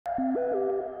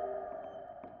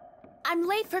I'm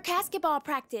late for basketball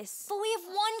practice. But we have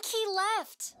 1 key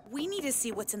left. We need to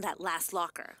see what's in that last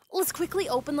locker. Let's quickly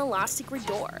open the last secret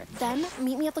door. Then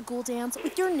meet me at the ghoul dance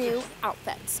with your new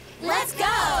outfits. Let's go!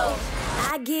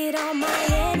 I get all my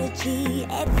energy,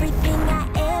 everything I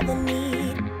ever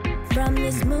need, from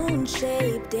this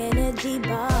moon-shaped energy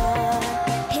bar.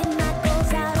 Hit my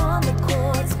goals out on the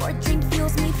court, scorching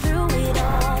fuels me through it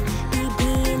all.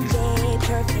 PB&J,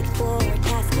 perfect for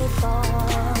basketball.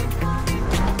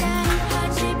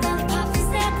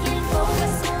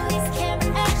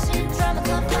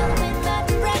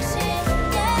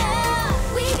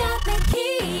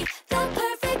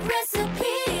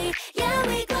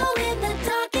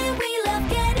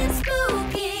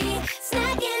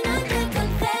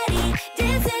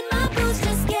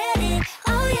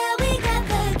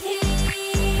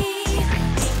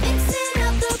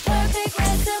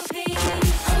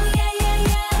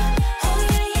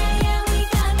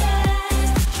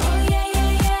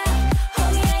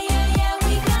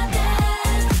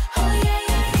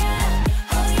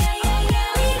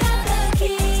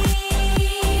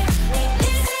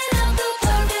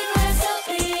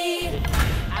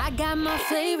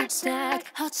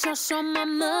 Hot sauce on my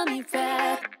mummy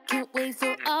rack. Can't wait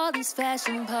for all these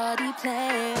fashion party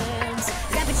plans.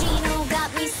 Zappuccino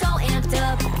got me so amped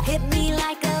up, hit me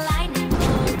like a